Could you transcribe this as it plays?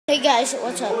Hey guys,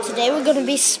 what's up? Today we're going to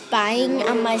be spying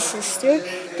on my sister.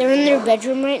 They're in their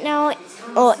bedroom right now.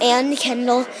 Oh, and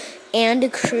Kendall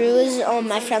and Cruz.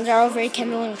 My friends are over at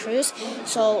Kendall and Cruz.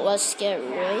 So let's get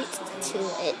right to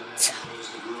it.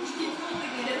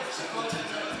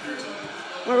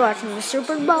 We're watching the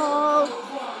Super Bowl.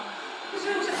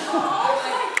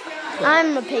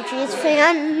 I'm a Patriots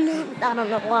fan. I don't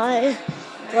know why,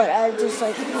 but I just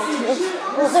like the Patriots.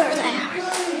 Oh, there they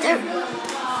are. There.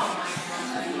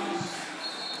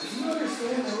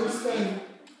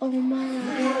 Oh my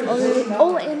God.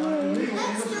 Oh, and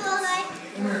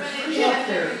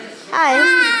hi.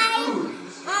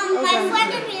 My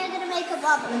friend and me are going to make a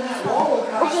bubble. Oh,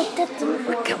 that didn't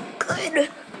work out good.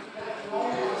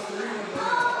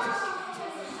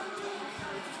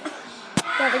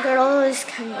 Yeah, the girl is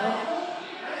kind of...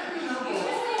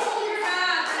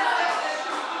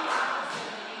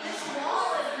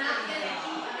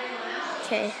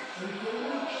 Okay.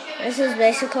 This is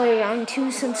basically round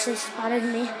 2 since they spotted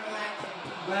me.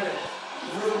 Why did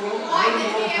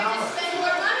you have to spend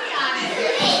more money on it?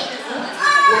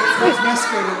 What's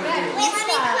masquerading to do? Wait, let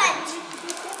me quench.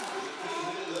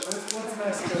 What's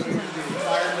masquerading to do?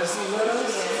 Fire missiles at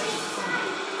us?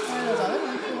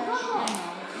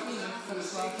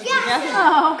 Yeah.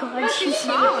 Oh, God, she's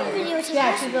Videotape.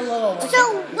 Yeah, she's a little. So,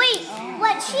 wait,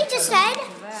 what she just said,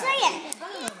 say it.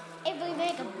 If we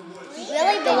make a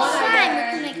really big slime, we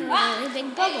can make a really big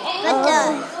bubble. But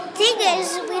the thing is,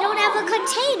 we don't have a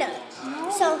container.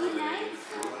 So,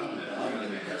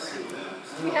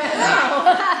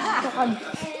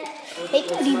 Hey,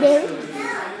 teddy bear.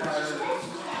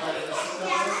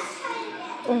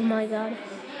 Oh my God.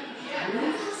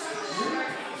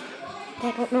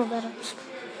 I don't know that.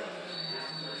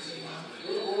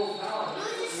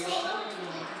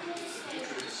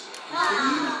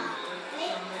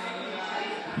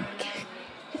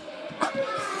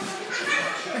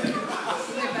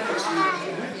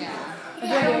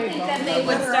 That they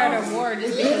would start a war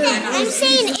just because they're not. I'm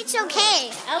saying it's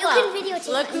okay. You can videotape.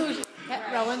 Look who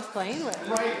Rowan's playing with.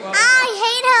 I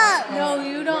hate her. No,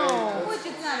 you don't. Which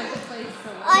is not a good place to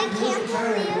live. I can't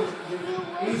believe you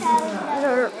were having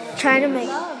They're trying to make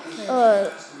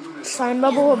a slime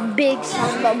bubble, a big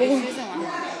slime bubble.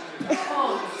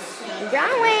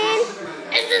 Rowan!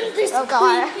 Isn't this creepy?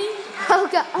 Oh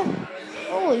God.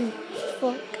 Holy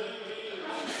fuck.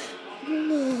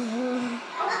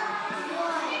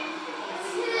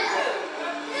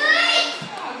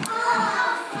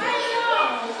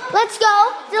 Let's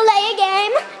go. Delay a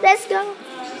game. Let's go.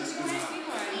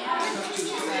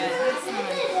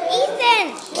 Ethan,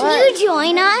 can you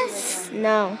join us?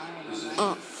 No.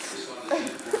 Oh.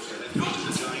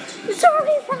 It's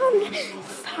already round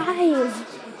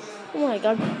 5. Oh my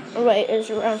God. Oh, wait, it's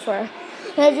round 4.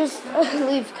 Can I just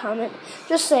leave a comment?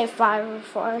 Just say 5 or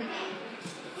 4.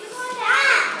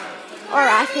 Or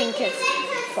I think it's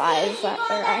 5. Or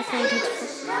I think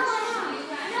it's 4.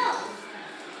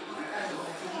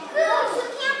 You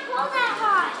can't pull that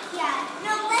hard. Yeah.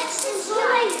 No, let's just do it.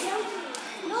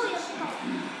 No, you can't.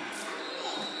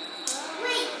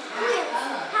 Wait, here.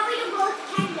 How are you both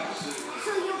Kendall?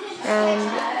 So you can. Round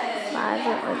 5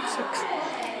 or round 6.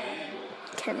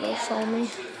 Kendall saw me.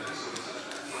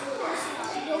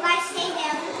 You guys stay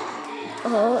there.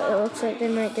 Oh, it looks like they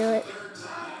might do it.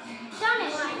 Done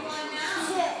it. 1,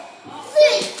 2,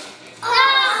 3.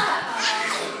 Ah!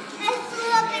 That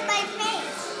flew up in my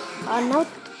face. Not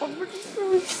over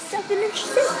 7 or 6.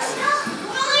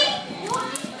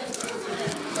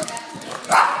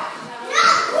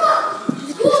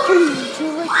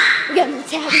 We got an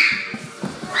attack.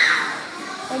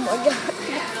 Oh my God.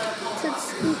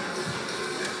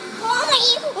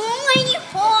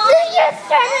 They just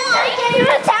started taking an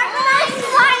attack and I'm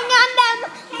flying on them.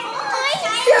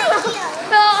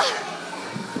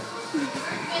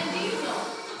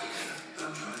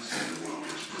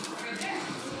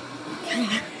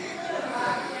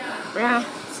 Now,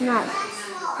 it's not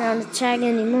round attack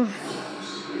anymore.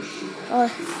 Oh,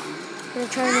 they're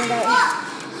trying it out.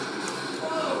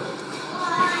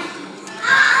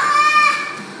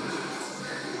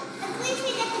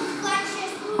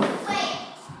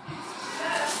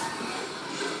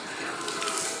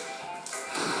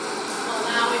 Well,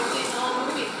 now we've seen the whole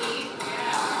movie, Pete.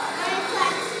 Yeah. I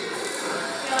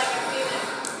feel like I've seen it.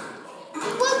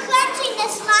 We're clutching the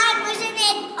slime, wasn't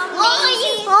it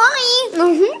amazing?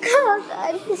 Oh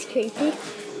God, this is creepy.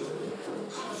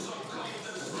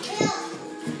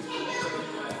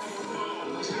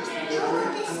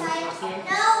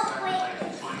 No, wait.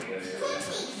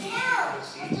 Cookie,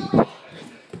 no.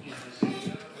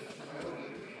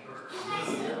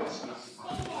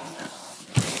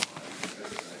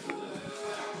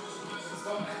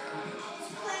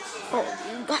 Oh,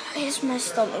 you guys, my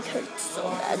stomach hurts so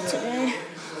bad today.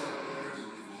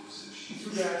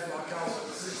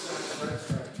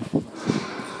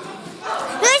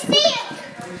 Lucy!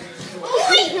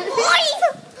 Oi! Oi!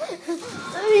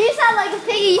 You sound like a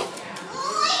piggy.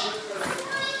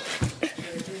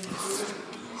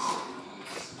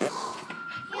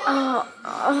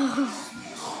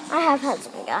 I have had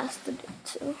some gas to do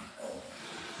too.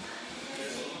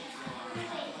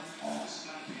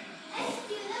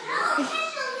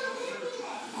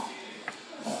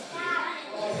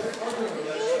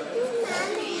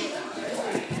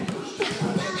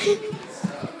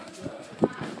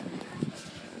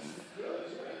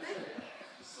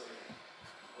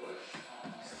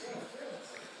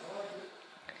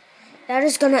 That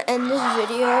is gonna end this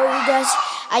video, you guys.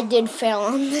 I did fail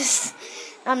on this.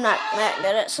 I'm not that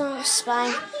good at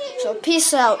spying. So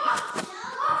peace out.